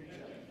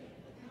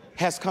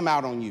has come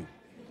out on you.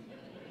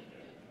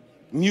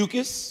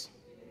 Mucus,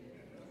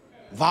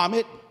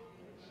 vomit,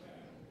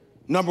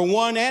 number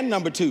one and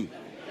number two.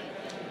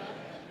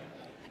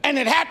 And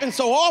it happens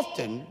so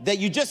often that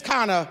you just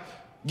kind of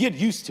get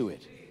used to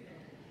it.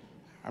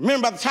 I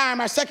remember by the time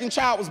my second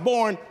child was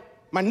born,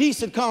 my niece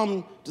had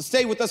come to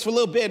stay with us for a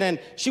little bit, and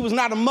she was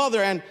not a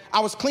mother, and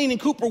I was cleaning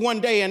Cooper one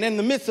day, and in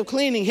the midst of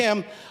cleaning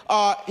him,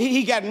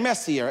 he got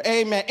messier.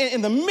 Amen.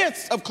 In the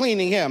midst of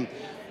cleaning him,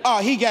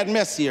 he got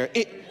messier.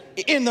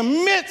 In the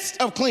midst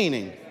of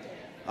cleaning,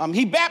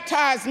 he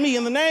baptized me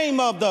in the name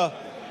of the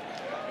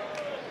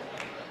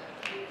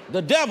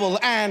devil,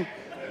 and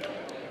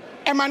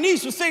my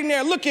niece was sitting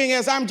there looking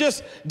as I'm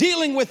just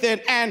dealing with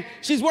it, and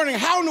she's wondering,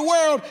 how in the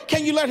world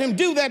can you let him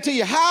do that to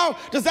you? How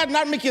does that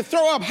not make you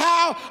throw up?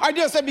 How? I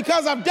just said,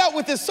 because I've dealt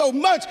with this so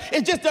much,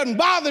 it just doesn't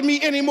bother me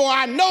anymore.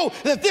 I know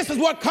that this is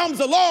what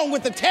comes along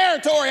with the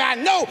territory. I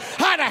know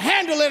how to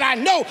handle it. I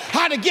know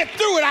how to get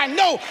through it. I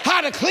know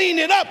how to clean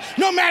it up.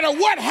 No matter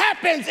what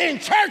happens in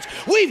church,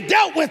 we've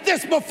dealt with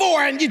this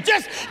before, and you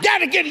just got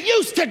to get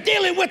used to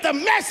dealing with the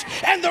mess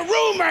and the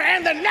rumor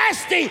and the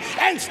nasty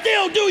and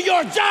still do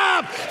your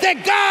job that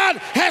God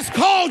has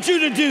called you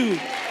to do.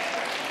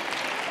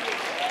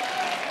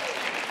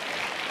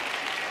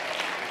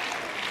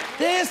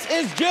 This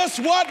is just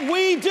what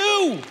we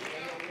do.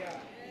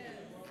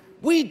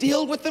 We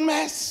deal with the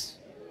mess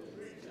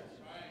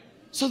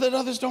so that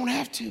others don't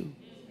have to.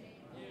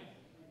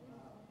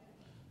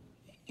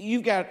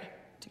 You've got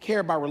to care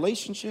about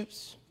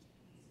relationships.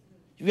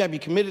 You've got to be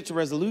committed to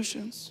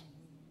resolutions.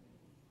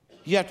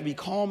 You have to be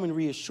calm and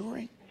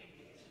reassuring.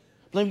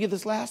 Let me get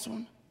this last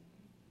one.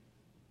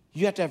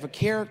 You have to have a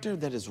character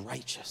that is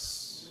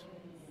righteous.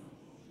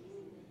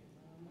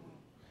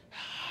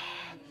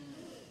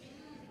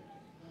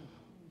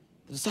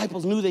 The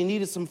disciples knew they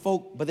needed some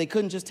folk, but they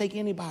couldn't just take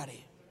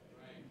anybody.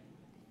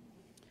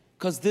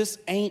 Because this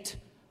ain't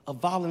a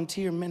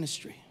volunteer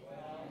ministry.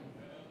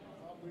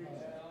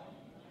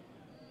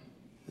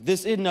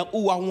 This isn't a,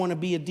 ooh, I want to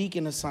be a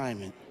deacon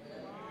assignment.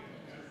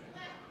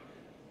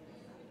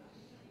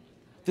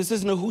 This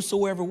isn't a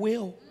whosoever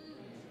will.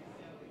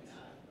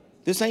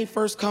 This ain't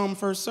first come,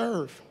 first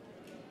serve.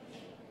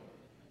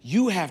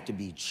 You have to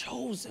be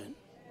chosen.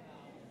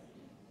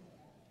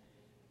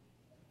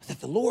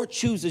 the Lord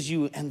chooses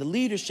you and the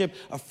leadership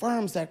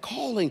affirms that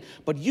calling,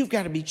 but you've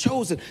got to be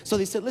chosen. So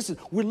they said, listen,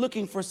 we're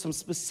looking for some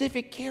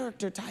specific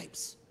character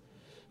types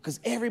because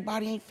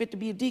everybody ain't fit to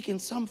be a deacon.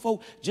 Some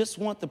folk just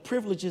want the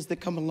privileges that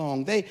come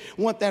along. They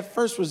want that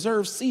first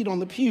reserved seat on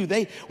the pew.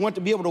 They want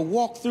to be able to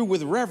walk through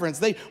with reverence.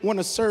 They want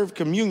to serve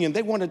communion.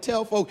 They want to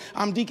tell folk,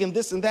 I'm deacon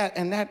this and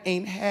that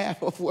ain't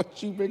half of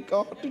what you've been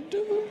called to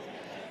do.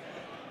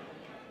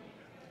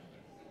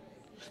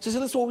 So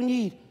that's what we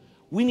need.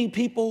 We need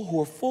people who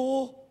are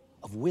full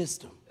of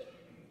wisdom.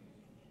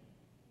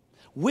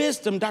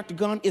 Wisdom, Dr.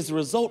 Gunn, is a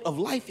result of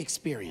life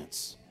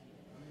experience.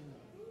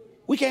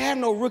 We can't have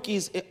no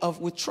rookies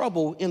with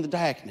trouble in the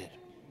diaconate.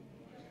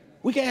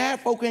 We can't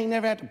have folk who ain't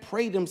never had to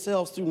pray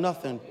themselves through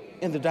nothing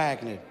in the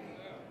diaconate.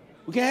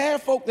 We can't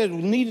have folk that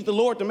needed the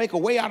Lord to make a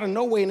way out of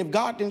no way, and if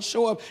God didn't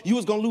show up, you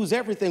was going to lose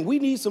everything. We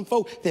need some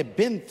folk that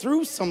been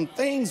through some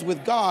things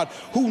with God,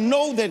 who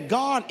know that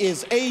God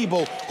is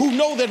able, who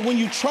know that when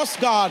you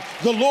trust God,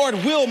 the Lord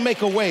will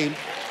make a way.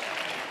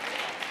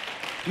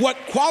 What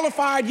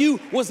qualified you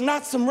was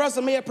not some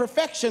resume of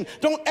perfection.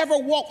 Don't ever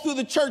walk through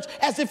the church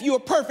as if you were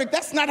perfect.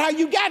 That's not how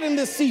you got in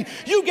this seat.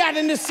 You got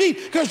in this seat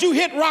because you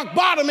hit rock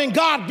bottom and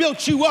God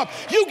built you up.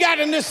 You got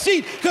in this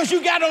seat because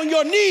you got on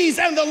your knees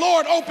and the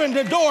Lord opened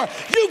the door.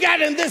 You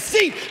got in this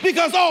seat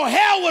because all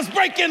hell was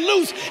breaking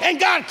loose and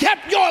God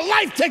kept your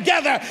life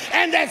together.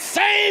 And that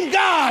same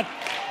God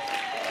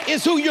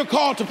is who you're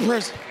called to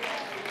present.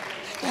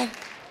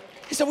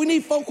 He said we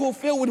need folk who are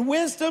filled with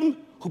wisdom,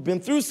 who've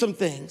been through some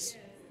things.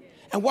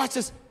 And watch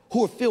this,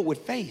 who are filled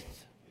with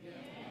faith.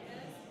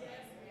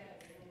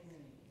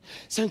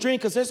 Sandrine,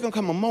 because there's going to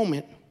come a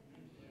moment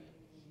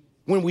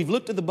when we've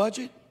looked at the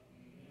budget,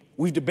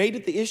 we've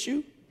debated the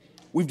issue,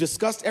 we've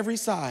discussed every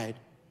side,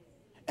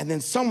 and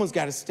then someone's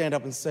got to stand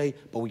up and say,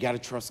 but we got to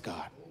trust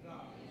God.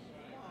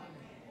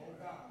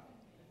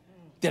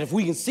 That if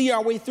we can see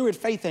our way through it,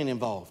 faith ain't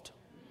involved.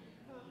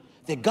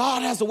 That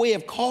God has a way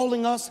of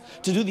calling us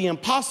to do the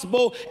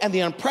impossible and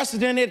the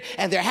unprecedented,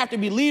 and there have to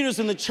be leaders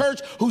in the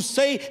church who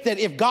say that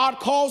if God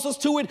calls us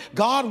to it,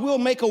 God will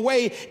make a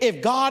way.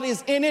 If God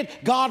is in it,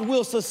 God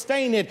will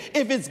sustain it.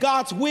 If it's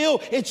God's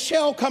will, it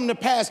shall come to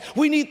pass.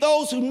 We need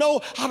those who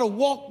know how to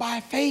walk by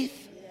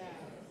faith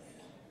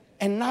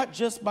and not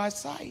just by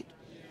sight.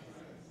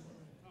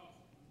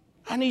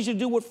 I need you to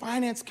do what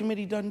Finance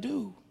Committee doesn't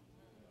do.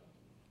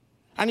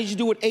 I need you to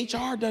do what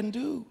HR doesn't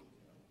do.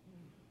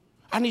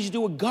 I need you to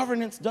do what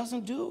governance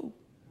doesn't do.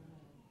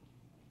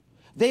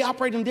 They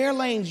operate in their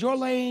lanes. Your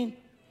lane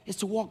is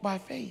to walk by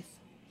faith.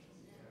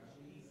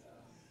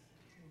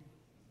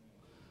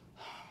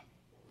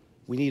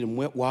 We need them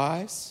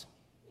wise,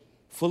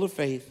 full of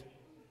faith,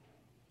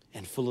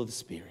 and full of the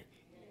Spirit.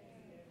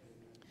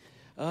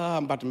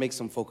 I'm about to make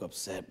some folk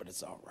upset, but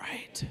it's all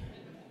right.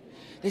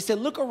 They said,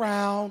 look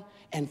around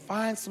and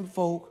find some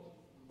folk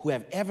who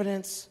have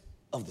evidence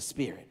of the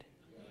Spirit.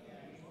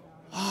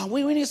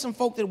 We need some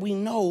folk that we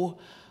know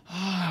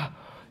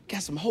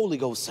got some Holy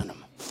Ghost in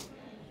them.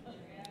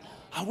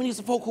 We need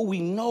some folk who we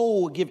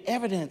know give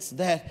evidence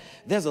that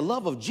there's a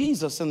love of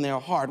Jesus in their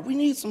heart. We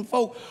need some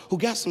folk who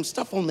got some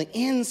stuff on the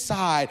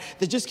inside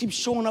that just keeps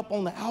showing up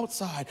on the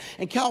outside.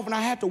 And Calvin,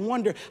 I had to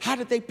wonder, how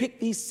did they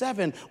pick these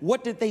 7?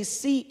 What did they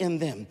see in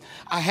them?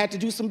 I had to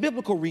do some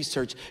biblical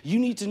research. You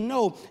need to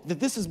know that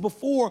this is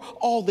before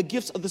all the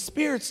gifts of the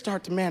Spirit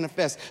start to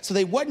manifest. So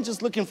they wasn't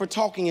just looking for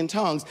talking in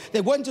tongues.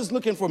 They wasn't just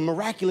looking for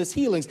miraculous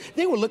healings.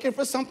 They were looking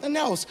for something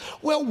else.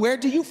 Well, where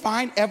do you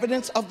find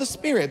evidence of the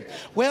Spirit?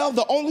 Well,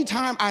 the only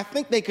time I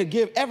think they could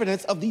give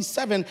evidence of these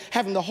 7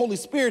 having the Holy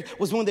Spirit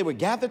was when they were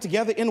gathered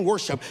together in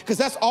worship, because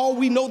that's all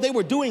we know they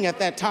were doing at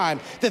that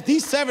time. That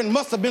these 7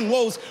 must have been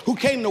those who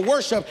came to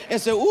worship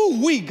and said,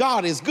 ooh,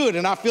 God is good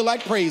and I feel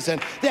like praising.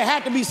 There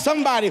had to be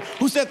somebody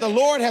who said, the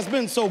Lord has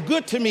been so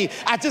good to me,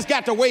 I just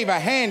got to wave a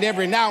hand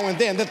every now and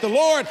then. That the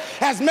Lord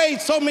has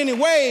made so many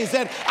ways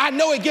that I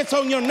know it gets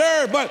on your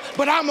nerve, but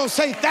I'm going to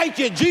say thank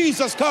you,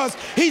 Jesus, because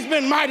he's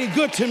been mighty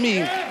good to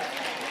me.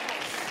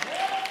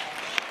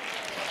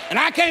 And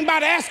I came by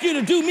to ask you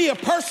to do me a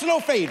personal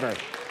favor.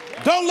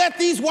 Don't let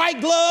these white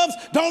gloves,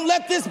 don't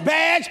let this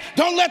badge,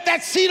 don't let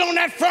that seat on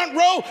that front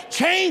row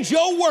change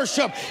your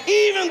worship.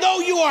 Even though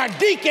you are a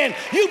deacon,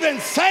 you've been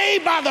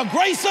saved by the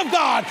grace of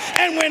God.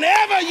 And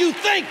whenever you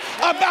think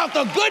about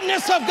the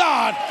goodness of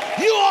God,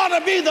 you ought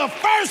to be the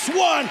first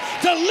one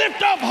to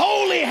lift up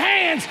holy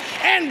hands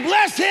and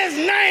bless his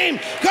name,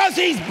 because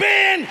he's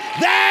been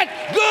that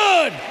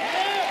good.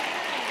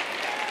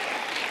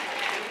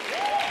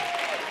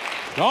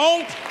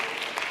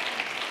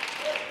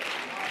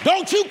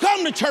 Don't you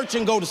come to church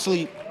and go to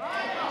sleep.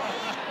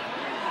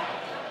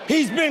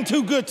 He's been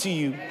too good to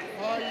you.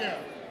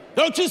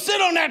 Don't you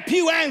sit on that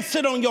pew and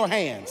sit on your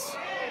hands.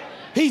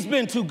 He's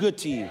been too good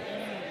to you.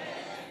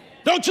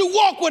 Don't you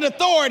walk with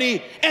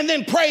authority and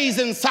then praise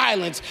in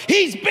silence.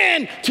 He's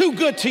been too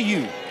good to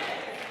you.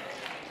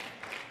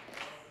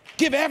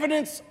 Give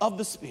evidence of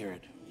the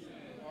Spirit.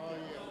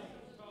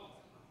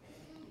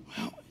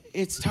 Well,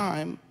 it's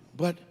time,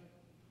 but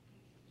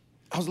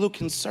I was a little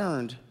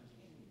concerned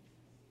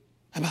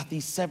about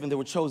these 7 that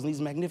were chosen, these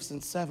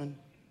magnificent 7.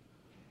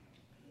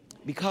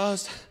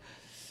 Because,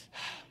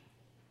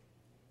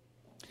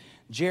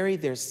 Jerry,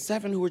 there's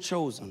 7 who were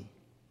chosen,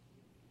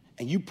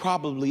 and you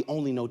probably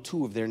only know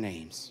 2 of their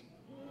names.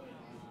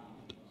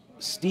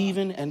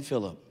 Stephen and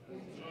Philip.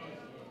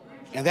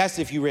 And that's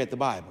if you read the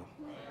Bible.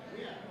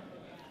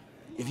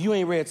 If you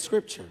ain't read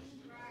scripture,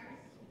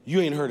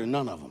 you ain't heard of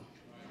none of them.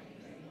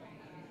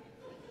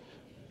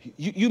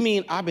 You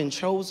mean I've been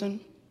chosen?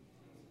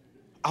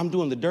 I'm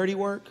doing the dirty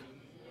work?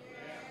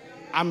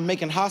 I'm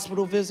making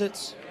hospital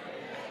visits?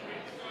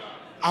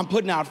 I'm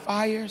putting out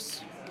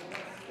fires?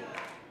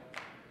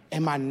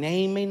 And my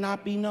name may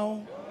not be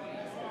known?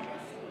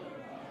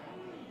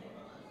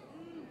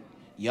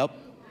 Yup.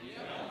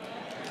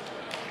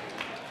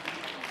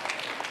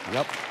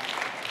 Yup.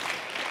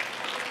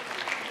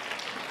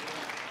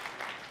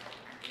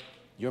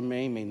 Your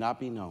name may not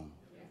be known.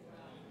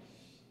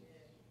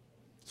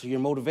 So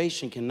your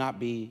motivation cannot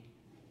be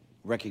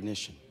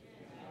recognition.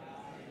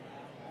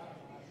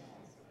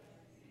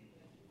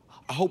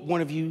 I hope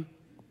one of you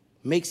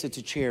makes it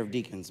to chair of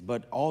deacons,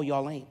 but all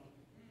y'all ain't.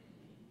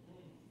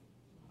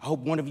 I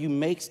hope one of you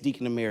makes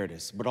deacon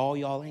emeritus, but all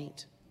y'all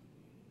ain't.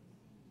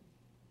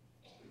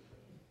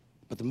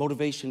 But the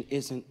motivation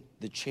isn't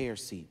the chair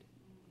seat,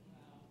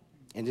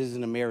 and it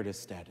isn't emeritus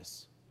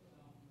status.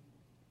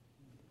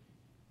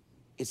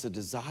 It's a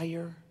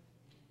desire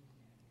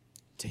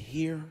to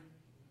hear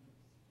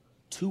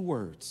 2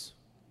 words,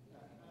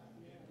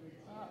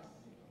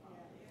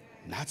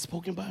 not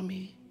spoken by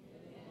me,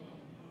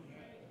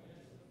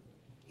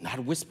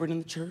 not whispered in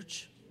the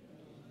church.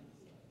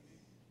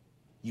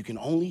 You can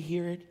only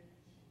hear it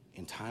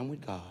in time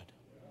with God.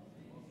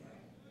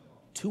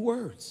 2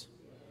 words.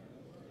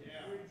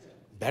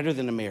 Better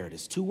than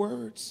emeritus. 2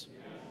 words.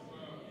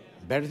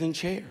 Better than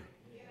chair.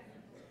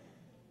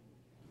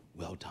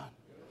 Well done.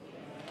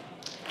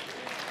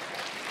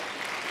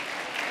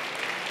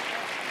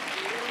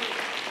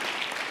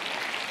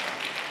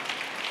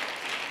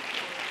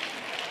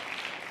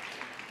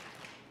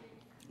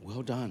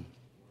 Well done.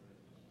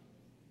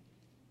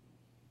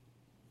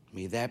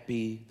 May that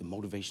be the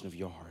motivation of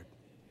your heart,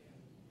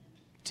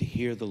 to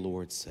hear the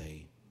Lord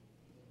say,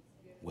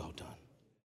 well done.